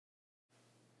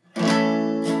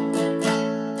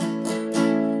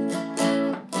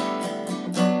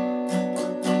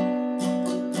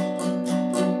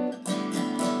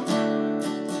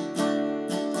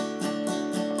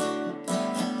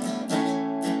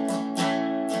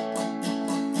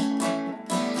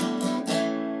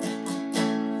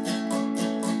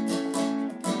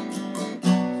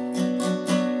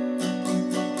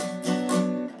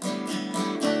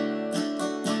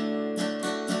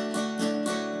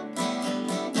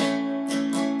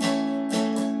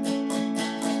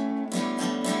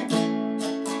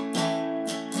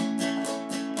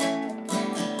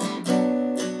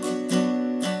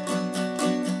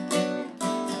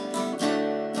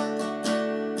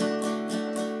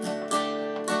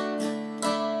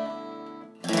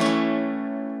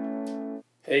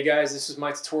Hey guys, this is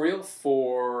my tutorial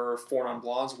for 4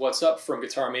 Non-Blondes What's Up from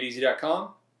GuitarMadeEZ.com.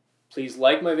 Please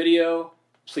like my video,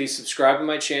 please subscribe to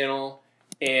my channel,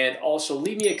 and also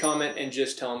leave me a comment and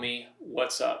just tell me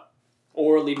what's up.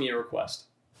 Or leave me a request.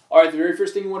 Alright, the very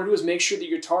first thing you want to do is make sure that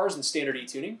your guitar is in standard E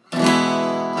tuning.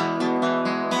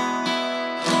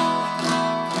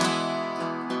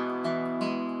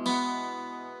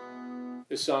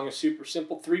 This song is super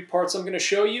simple. 3 parts I'm going to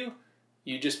show you.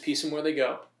 You just piece them where they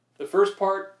go. The first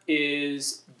part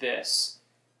is this.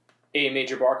 A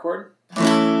major bar chord.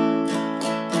 And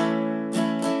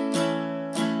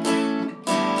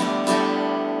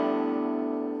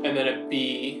then a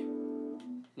B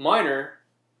minor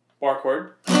bar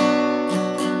chord.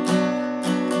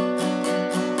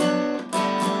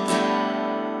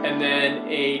 And then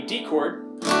a D chord.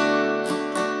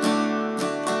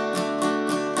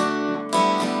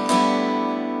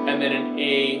 And then an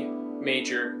A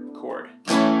major chord.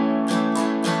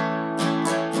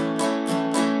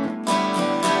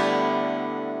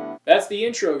 That's the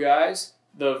intro, guys.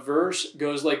 The verse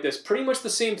goes like this. Pretty much the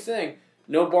same thing.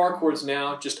 No bar chords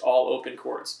now, just all open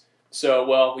chords. So,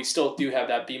 well, we still do have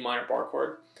that B minor bar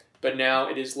chord, but now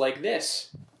it is like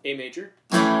this. A major.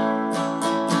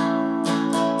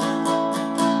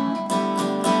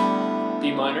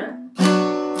 B minor.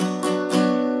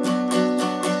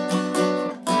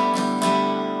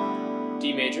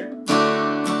 D major.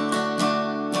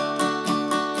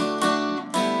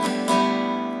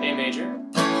 A major.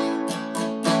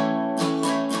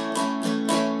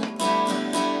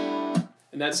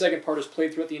 And that second part is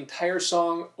played throughout the entire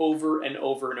song over and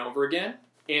over and over again.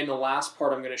 And the last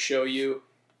part I'm going to show you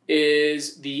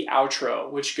is the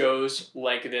outro, which goes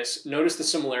like this. Notice the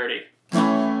similarity.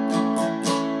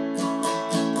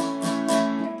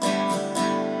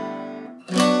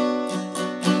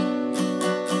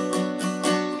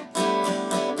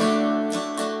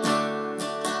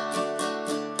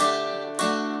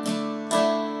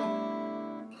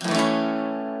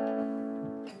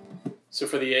 So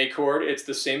for the A chord, it's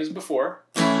the same as before.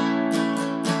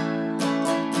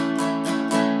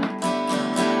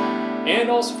 And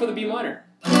also for the B minor.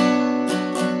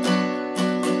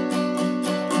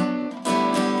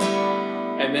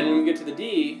 And then when we get to the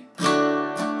D,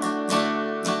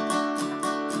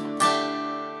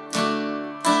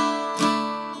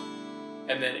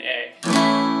 and then A.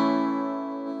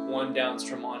 One down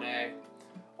strum on A.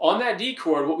 On that D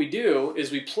chord, what we do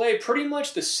is we play pretty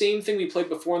much the same thing we played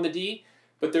before on the D,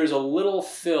 but there's a little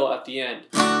fill at the end.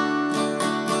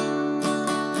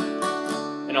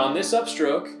 And on this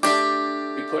upstroke,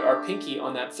 we put our pinky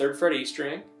on that 3rd fret E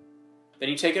string, then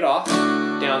you take it off,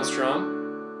 down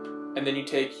strum, and then you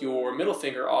take your middle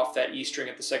finger off that E string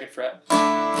at the 2nd fret,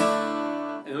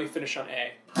 and then we finish on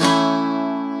A.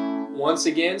 Once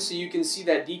again, so you can see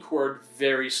that D chord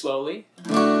very slowly.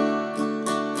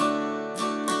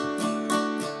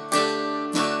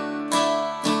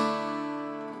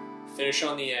 Finish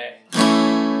on the A.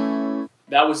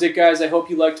 That was it, guys. I hope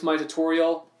you liked my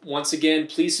tutorial. Once again,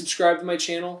 please subscribe to my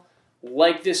channel,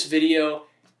 like this video,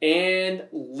 and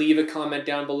leave a comment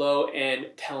down below and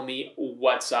tell me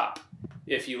what's up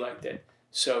if you liked it.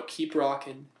 So keep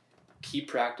rocking, keep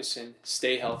practicing,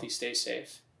 stay healthy, stay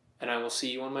safe, and I will see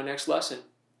you on my next lesson.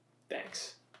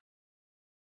 Thanks.